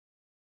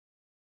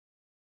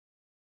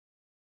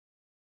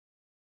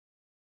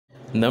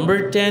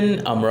Number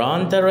 10.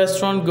 Amaranta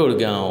Restaurant,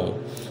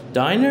 Gurgaon.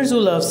 Diners who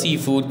love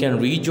seafood can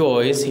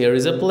rejoice. Here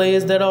is a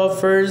place that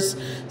offers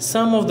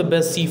some of the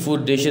best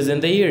seafood dishes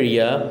in the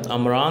area.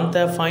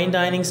 Amaranta, a fine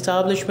dining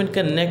establishment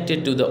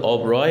connected to the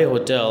Oberoi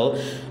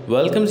Hotel,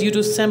 welcomes you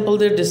to sample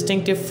their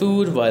distinctive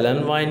food while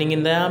unwinding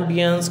in the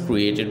ambience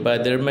created by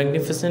their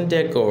magnificent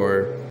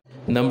decor.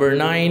 Number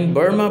 9.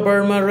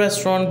 Burma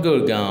Restaurant,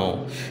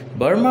 Gurgaon.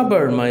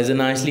 Burma is a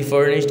nicely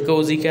furnished,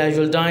 cozy,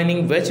 casual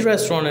dining veg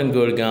restaurant in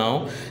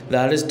Gurgaon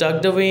that is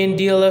tucked away in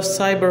DLF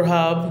Cyber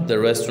Hub. The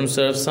restaurant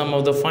serves some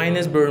of the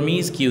finest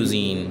Burmese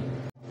cuisine.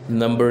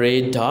 Number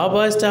 8.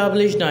 Dhaba,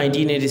 established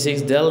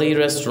 1986, Delhi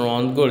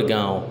Restaurant,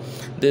 Gurgaon.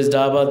 This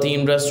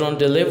Dhaba-themed restaurant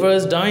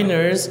delivers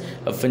diners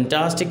a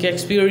fantastic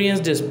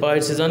experience despite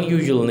its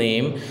unusual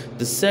name.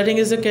 The setting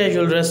is a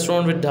casual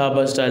restaurant with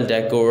Dhaba-style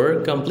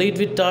decor, complete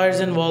with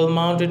tires and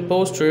wall-mounted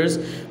posters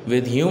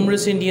with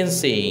humorous Indian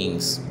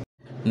sayings.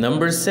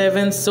 Number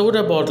 7.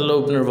 Soda Bottle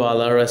Opener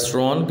Wala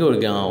Restaurant,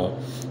 Gurgaon.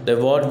 The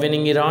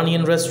award-winning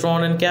Iranian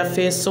restaurant and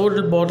cafe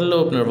Soda Bottle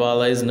Opener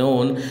Wala is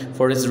known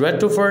for its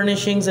retro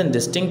furnishings and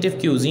distinctive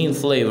cuisine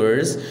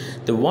flavors.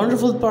 The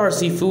wonderful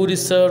Parsi food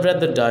is served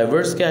at the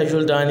diverse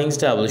casual dining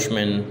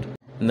establishment.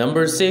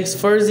 Number 6.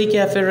 Furzi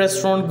Cafe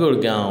Restaurant,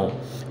 Gurgaon.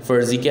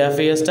 Furzi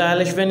Cafe, a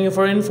stylish venue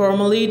for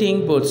informal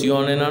eating, puts you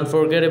on an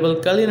unforgettable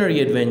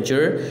culinary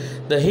adventure.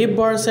 The hip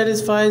bar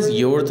satisfies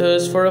your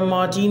thirst for a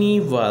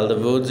martini, while the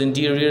wood's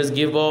interiors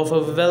give off a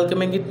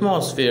welcoming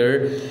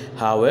atmosphere.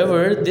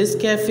 However, this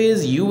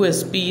cafe's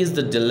USP is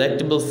the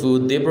delectable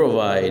food they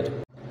provide.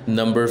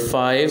 Number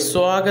 5.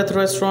 Swagat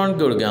Restaurant,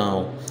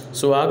 Gurgaon.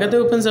 Swagat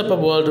opens up a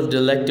world of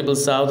delectable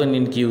South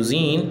Indian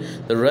cuisine.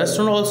 The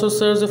restaurant also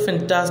serves a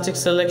fantastic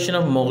selection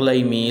of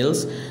Mughlai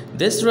meals.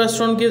 This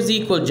restaurant gives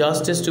equal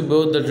justice to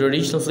both the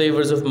traditional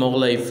flavors of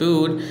Mughlai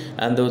food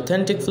and the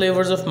authentic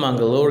flavors of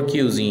Mangalore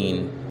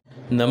cuisine.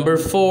 Number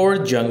 4.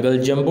 Jungle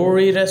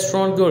Jamboree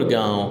Restaurant,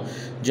 Gurgaon.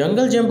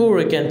 Jungle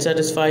Jamboree can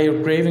satisfy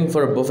your craving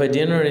for a buffet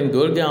dinner in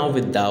Gurgaon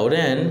without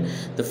end.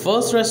 The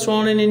first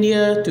restaurant in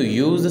India to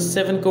use the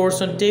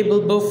 7-course on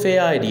table buffet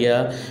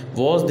idea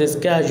was this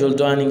casual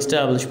dining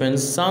establishment,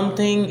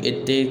 something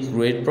it takes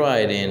great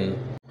pride in.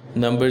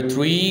 Number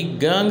 3.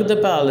 Gang the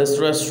Palace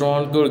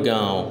Restaurant,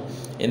 Gurgaon.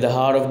 In the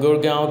heart of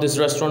Gurgaon, this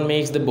restaurant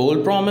makes the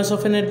bold promise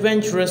of an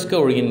adventurous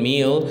Korean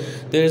meal.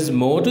 There is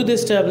more to the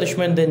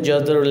establishment than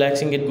just the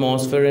relaxing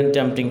atmosphere and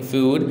tempting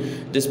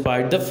food,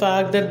 despite the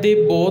fact that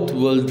they both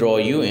will draw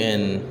you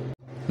in.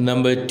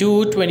 Number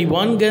 2.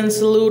 21 Gun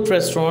Salute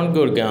Restaurant,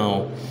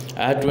 Gurgaon.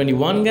 At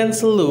 21 Gun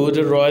Salute,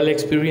 a royal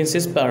experience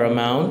is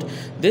paramount.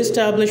 This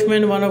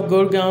establishment, one of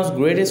Gurgaon's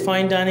greatest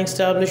fine dining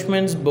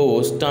establishments,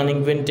 boasts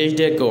stunning vintage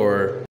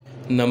decor.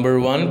 Number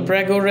 1.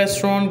 Prego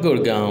Restaurant,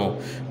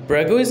 Gurgaon.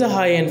 Prego is a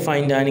high-end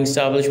fine dining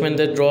establishment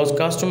that draws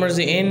customers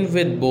in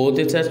with both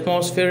its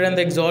atmosphere and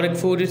the exotic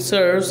food it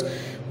serves.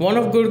 One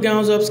of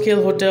Gurgaon's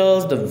upscale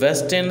hotels, the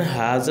Westin,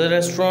 has a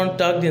restaurant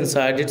tucked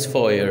inside its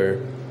foyer.